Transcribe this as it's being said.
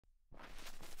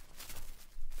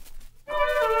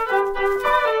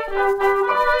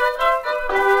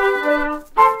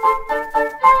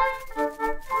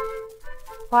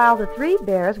While the three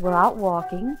bears were out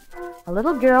walking, a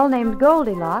little girl named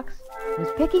Goldilocks was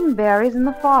picking berries in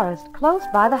the forest close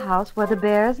by the house where the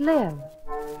bears lived.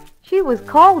 She was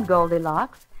called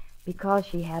Goldilocks because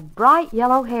she had bright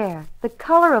yellow hair, the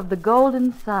color of the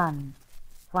golden sun.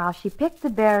 While she picked the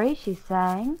berries, she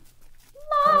sang,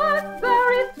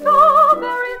 Blackberries,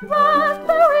 strawberries,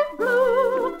 raspberries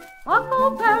blue,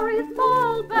 huckleberries,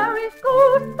 mulberries,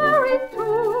 gooseberries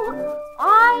too.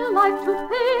 I like to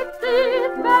pick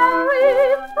these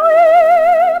berries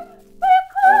sweet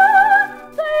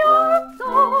because they are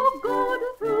so good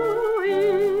to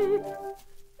eat.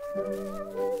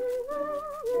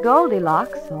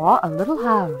 Goldilocks saw a little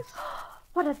house.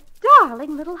 What a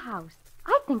darling little house.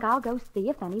 I think I'll go see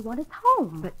if anyone is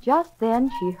home. But just then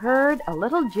she heard a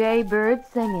little jaybird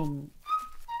singing.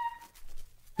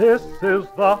 This is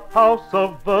the house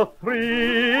of the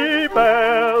three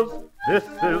bears. This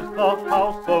is the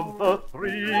house of the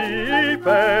three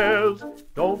bears.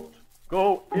 Don't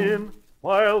go in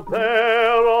while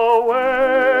they're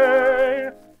away.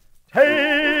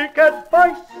 Take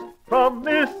advice from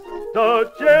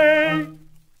Mr. Jay.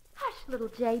 Hush, little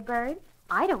jaybird.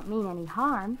 I don't mean any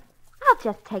harm. I'll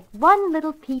just take one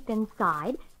little peep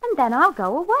inside, and then I'll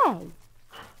go away.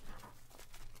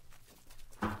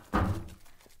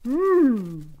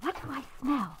 What do I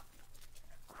smell?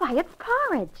 Why, it's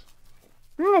porridge.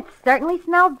 It certainly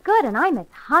smells good, and I'm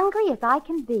as hungry as I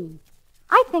can be.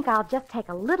 I think I'll just take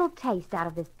a little taste out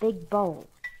of this big bowl.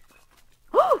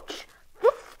 Ouch!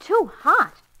 This is too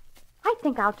hot. I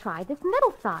think I'll try this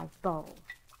middle-sized bowl.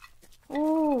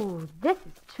 Ooh, this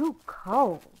is too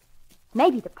cold.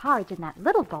 Maybe the porridge in that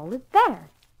little bowl is better.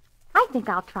 I think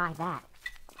I'll try that.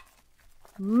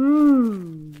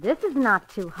 This is not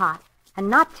too hot and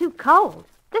not too cold.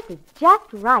 This is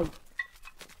just right.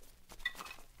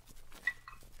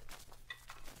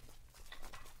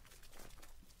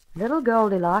 Little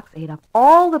Goldilocks ate up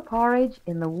all the porridge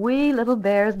in the wee little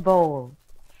bear's bowl.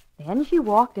 Then she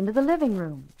walked into the living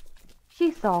room.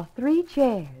 She saw 3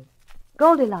 chairs.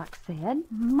 Goldilocks said,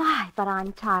 My, but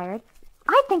I'm tired.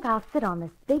 I think I'll sit on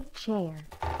this big chair.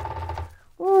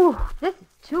 Ooh, this is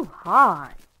too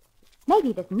hard.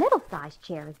 Maybe this middle-sized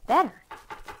chair is better.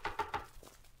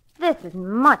 This is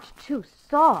much too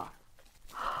soft.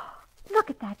 Look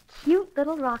at that cute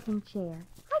little rocking chair.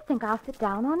 I think I'll sit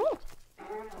down on it.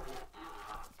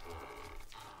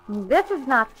 This is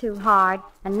not too hard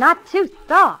and not too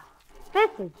soft.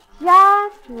 This is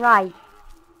just right.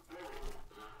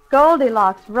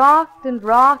 Goldilocks rocked and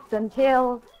rocked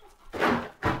until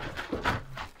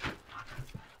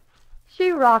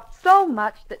she rocked so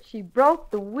much that she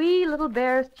broke the wee little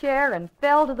bear's chair and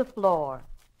fell to the floor.